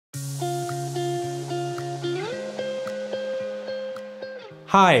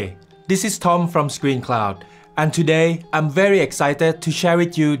Hi, this is Tom from ScreenCloud, and today I'm very excited to share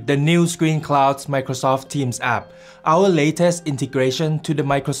with you the new ScreenCloud Microsoft Teams App, our latest integration to the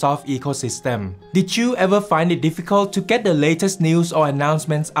Microsoft ecosystem. Did you ever find it difficult to get the latest news or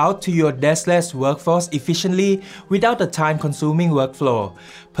announcements out to your deskless workforce efficiently without a time-consuming workflow?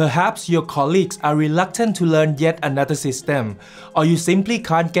 Perhaps your colleagues are reluctant to learn yet another system, or you simply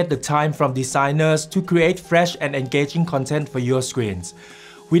can't get the time from designers to create fresh and engaging content for your screens.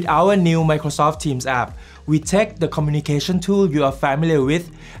 With our new Microsoft Teams app, we take the communication tool you are familiar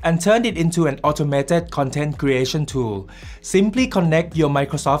with and turn it into an automated content creation tool. Simply connect your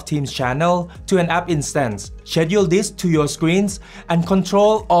Microsoft Teams channel to an app instance, schedule this to your screens, and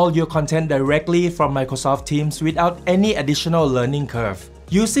control all your content directly from Microsoft Teams without any additional learning curve.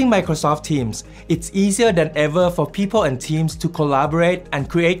 Using Microsoft Teams, it's easier than ever for people and teams to collaborate and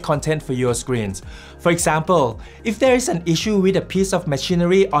create content for your screens. For example, if there is an issue with a piece of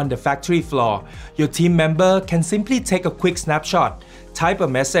machinery on the factory floor, your team member can simply take a quick snapshot, type a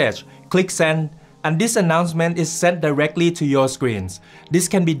message, click send, and this announcement is sent directly to your screens. This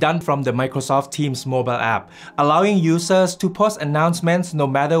can be done from the Microsoft Teams mobile app, allowing users to post announcements no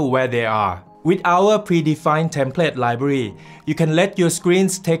matter where they are. With our predefined template library, you can let your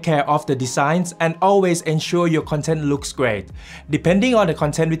screens take care of the designs and always ensure your content looks great. Depending on the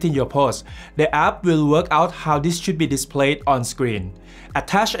content within your post, the app will work out how this should be displayed on screen.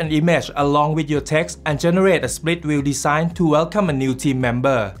 Attach an image along with your text and generate a split view design to welcome a new team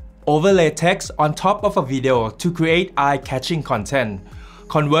member. Overlay text on top of a video to create eye-catching content.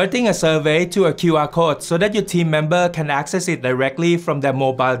 Converting a survey to a QR code so that your team member can access it directly from their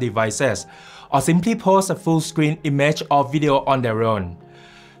mobile devices, or simply post a full screen image or video on their own.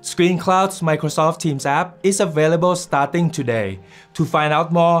 ScreenCloud's Microsoft Teams app is available starting today. To find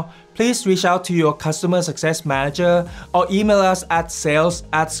out more, please reach out to your customer success manager or email us at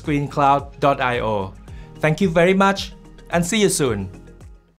sales@screencloud.io. Thank you very much and see you soon.